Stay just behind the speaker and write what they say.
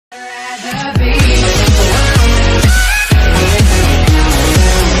You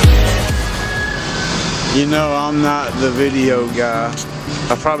know, I'm not the video guy.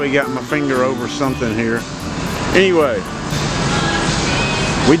 I probably got my finger over something here. Anyway,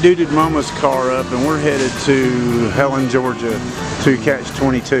 we duded Mama's car up and we're headed to Helen, Georgia to catch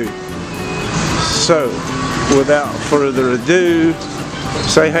 22. So, without further ado,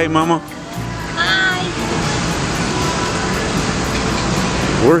 say hey, Mama. Hi.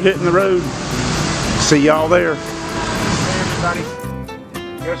 We're hitting the road. See y'all there. Hey everybody,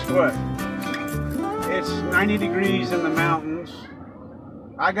 guess what? It's 90 degrees in the mountains.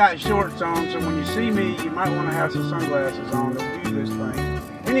 I got shorts on, so when you see me, you might want to have some sunglasses on to view this thing.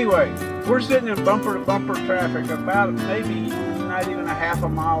 Anyway, we're sitting in bumper-to-bumper traffic about maybe not even a half a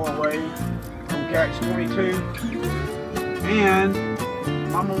mile away from catch 22. And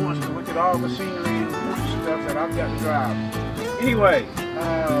Mama wants to look at all the scenery and important stuff that I've got to drive. Anyway,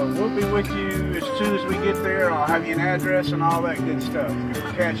 we'll be with you as soon as we get there. I'll have you an address and all that good stuff.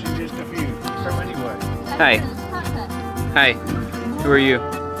 We're catching just a few. So anyway. Hi. Hi. Who are you?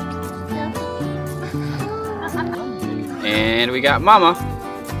 And we got Mama.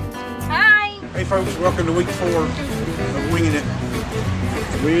 Hi. Hey folks, welcome to week 4 of Winging It.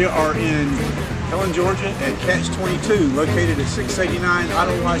 We are in Helen, Georgia at Catch 22, located at 689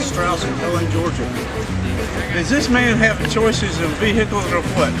 Idlewild Strauss in Helen, Georgia. Does this man have choices of vehicles or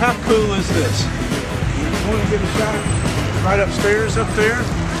what? How cool is this? You want to get a shot right upstairs up there?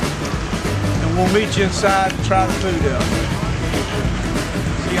 And we'll meet you inside and try the food out.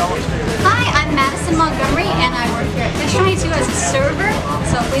 See y'all upstairs. Hi, I'm Madison Montgomery and I work here at Catch 22 as a server,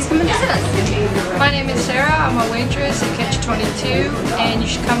 so please come and visit us. My name is Sarah, I'm a waitress at Catch 22 and you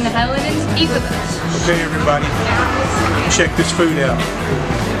should come to Helen and eat with us. Okay everybody, check this food out.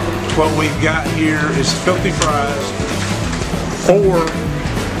 What we've got here is filthy fries, 4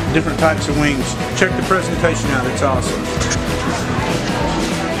 different types of wings. Check the presentation out, it's awesome.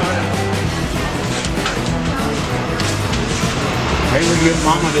 Hey, we get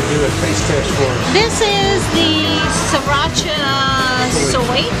Mama to do a taste test for us. This is the sriracha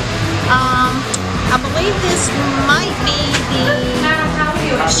soy. I believe this might be the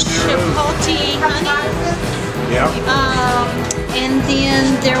chipotle honey. Yeah. And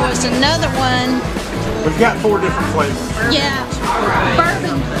then there was another one. We've got 4 different flavors. Yeah.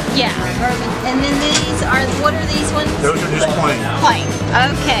 Bourbon. Yeah, bourbon. And then these are, what are these ones? Those are just plain. Plain.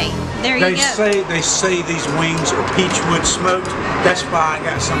 Okay. There you go. They say these wings are peachwood smoked. That's why I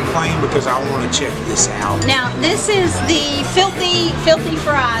got some plain, because I want to check this out. Now this is the filthy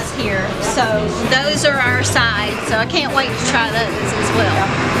fries here. So those are our sides. So I can't wait to try those as well.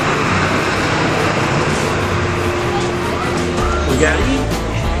 We got to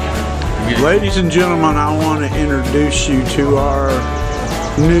eat. Ladies and gentlemen, I want to introduce you to our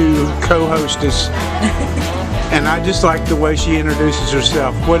new co-hostess. And I just like the way she introduces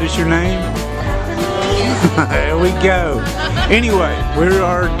herself. What is your name? There we go. Anyway, we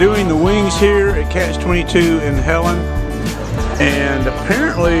are doing the wings here at Catch 22 in Helen. And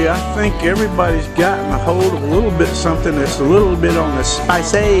apparently, I think everybody's gotten a hold of a little bit something that's a little bit on the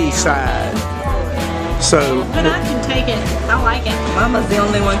spicy side. So, but I can take it. I like it. Mama's the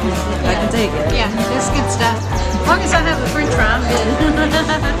only one that can take it. Yeah, it's good stuff. As long as I have a french fry, I'm good.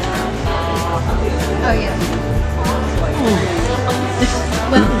 Oh yeah.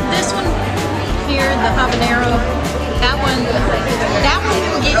 Well, this one here, the habanero, that one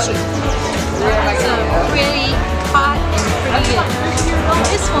will get you. It's pretty hot and pretty good.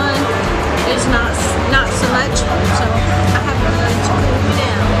 This one is not so much, so I have to cool it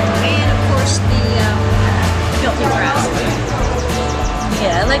down. And of course the filthy fries.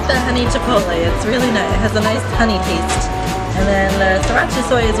 Yeah, I like the honey chipotle. It's really nice. It has a nice honey taste. And then the sriracha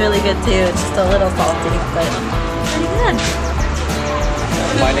soy is really good too. It's just a little salty, but pretty good.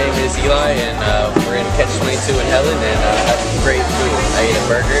 My name is Eli and we're in Catch 22 in Helen and have some great food. I ate a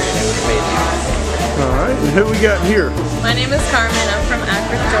burger and it was amazing. alright, and who we got here? My name is Carmen, I'm from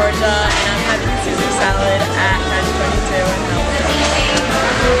Akron, Georgia, and I'm having Caesar salad at Catch 22 in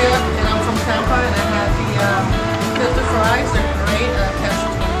Helen. And I'm from Tampa and I have the filter fries, they're great at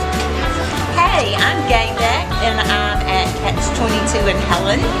Catch 22. Hey, I'm Gay Beck and I'm at Catch 22 in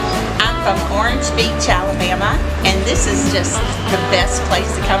Helen. I'm from Orange Beach, Alabama, and this is just the best place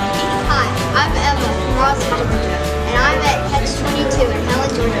to come eat. Hi, I'm Emma from Rossville, Georgia, and I'm at Catch 22 in Helen,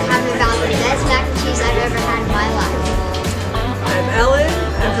 Georgia, having about the best mac and cheese I've ever had in my life. I'm Ellen.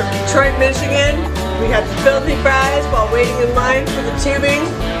 I'm from Detroit, Michigan. We had the filthy fries while waiting in line for the tubing.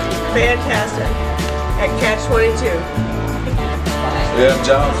 Fantastic. At Catch 22. Yeah, I'm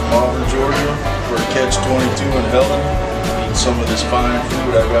John from Auburn, Georgia. We're at Catch 22 in Helen. Eating some of this fine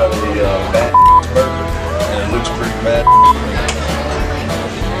food. I got a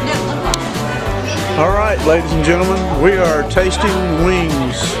Alright, ladies and gentlemen, we are tasting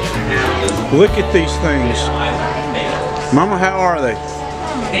wings. Look at these things. Mama, how are they?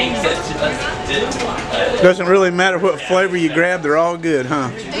 Doesn't really matter what flavor you grab, they're all good, huh?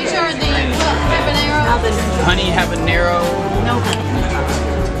 These are the habanero. Honey habanero. No honey.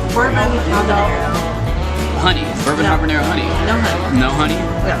 Bourbon habanero. Honey. Bourbon habanero honey. No honey. No honey?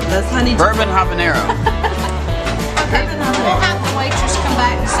 No, that's honey. Bourbon habanero. Okay, we'll have the waitress come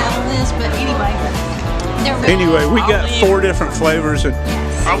back and settle this, but anyway. Anyway, we got 4 different flavors, and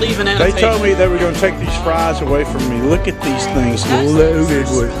I'll leave an they annotation. told me they were going to take these fries away from me. Look at these things loaded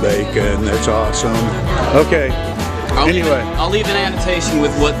with bacon. That's awesome. Okay. Anyway, I'll leave an annotation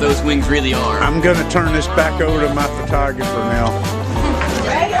with what those wings really are. I'm going to turn this back over to my photographer now.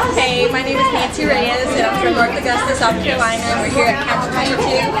 Hey, my name is Nancy Reyes, and I'm from North Augusta, South Carolina. We're here at Catch 22,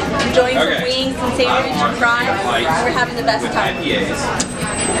 enjoying some wings and sandwich and fries. We're having the best time.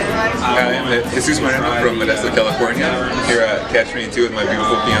 Hi, I'm Jesus Moreno from Modesto, California. I'm here at Catch 22 with my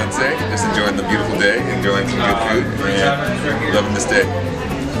beautiful fiance. Just enjoying the beautiful day, enjoying some good food, and loving this day.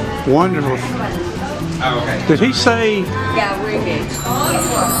 Wonderful. Did he say? Yeah, we're engaged.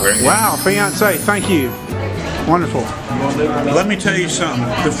 Wow, fiance, thank you. Wonderful. Let me tell you something.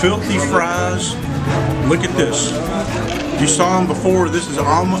 The filthy fries, look at this. You saw them before. This is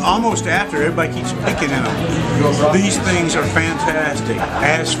almost after. Everybody keeps picking in them. These things are fantastic.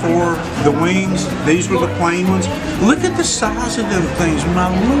 As for the wings, these were the plain ones. Look at the size of them things, my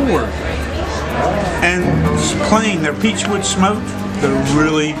lord. And it's plain. They're peachwood smoked. They're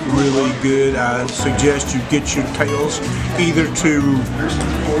really, really good. I suggest you get your tails either to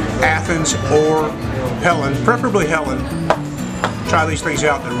Athens or Helen, preferably Helen. Try these things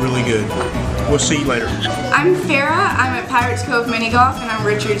out. They're really good. We'll see you later. I'm Farah. I'm at Pirates Cove Mini Golf, and I'm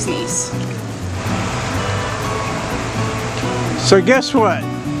Richard's niece. So guess what?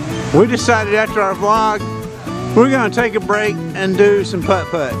 We decided after our vlog, we're going to take a break and do some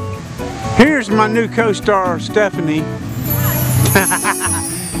putt-putt. Here's my new co-star, Stephanie.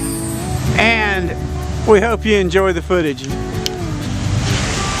 And we hope you enjoy the footage.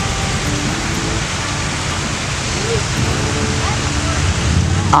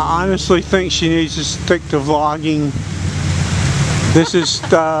 I honestly think she needs to stick to vlogging. This is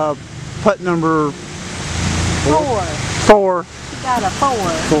putt number 4. You got a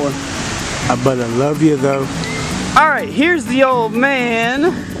 4. But I love you though. Alright, here's the old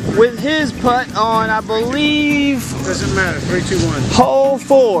man with his putt on, I believe, Doesn't matter. 3, 2, 1. hole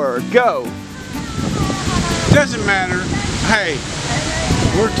 4. Go. Doesn't matter. Hey,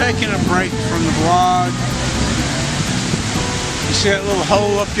 we're taking a break from the vlog. You see that little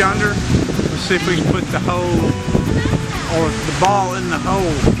hole up yonder? Let's see if we can put the hole or the ball in the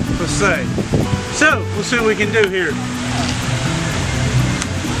hole. Let's say. So, we'll see what we can do here.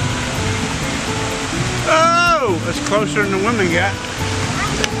 Oh, that's closer than the women got.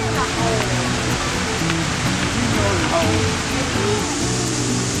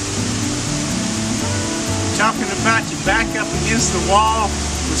 Talking about you back up against the wall.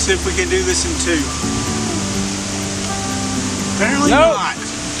 Let's see if we can do this in 2. Apparently not.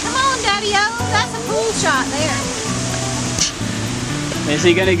 Come on, Daddy-O. That's a pool shot there. Is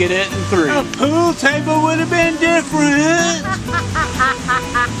he gonna get it in 3? A pool table would have been different.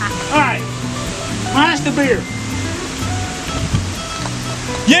 Alright. Minus the beer.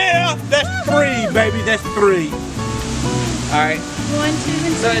 Yeah, that's 3, baby. That's 3. Alright. 1, 2, and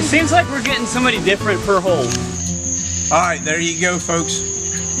 3. So it seems like we're getting somebody different per hole. Alright, there you go, folks.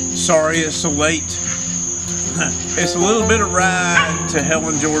 Sorry it's so late. It's a little bit of ride to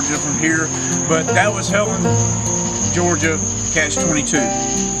Helen, Georgia from here, but that was Helen, Georgia, Catch 22.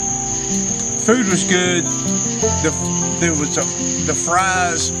 Food was good. The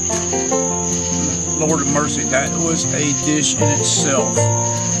fries, Lord of mercy, that was a dish in itself.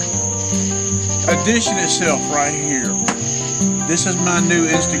 A dish in itself right here. This is my new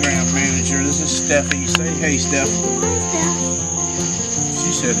Instagram manager. This is Steffi. Say hey, Steph.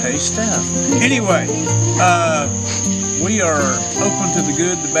 She said, hey, Steph. Anyway, we are open to the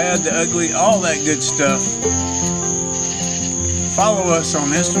good, the bad, the ugly, all that good stuff. Follow us on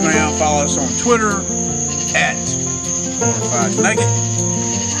Instagram. Follow us on Twitter at @GlorifiedNugget.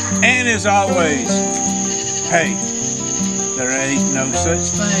 And as always, hey, there ain't no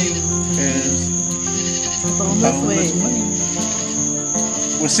such thing as boneless wings.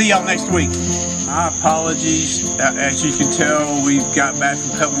 We'll see y'all next week. My apologies. As you can tell, we got back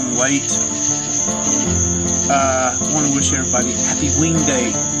from Helen late. I want to wish everybody happy Wing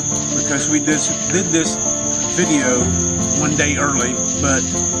Day because we did this video one day early, but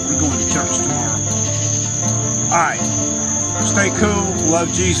we're going to church tomorrow. Alright. Stay cool.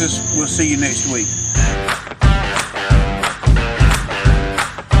 Love Jesus. We'll see you next week.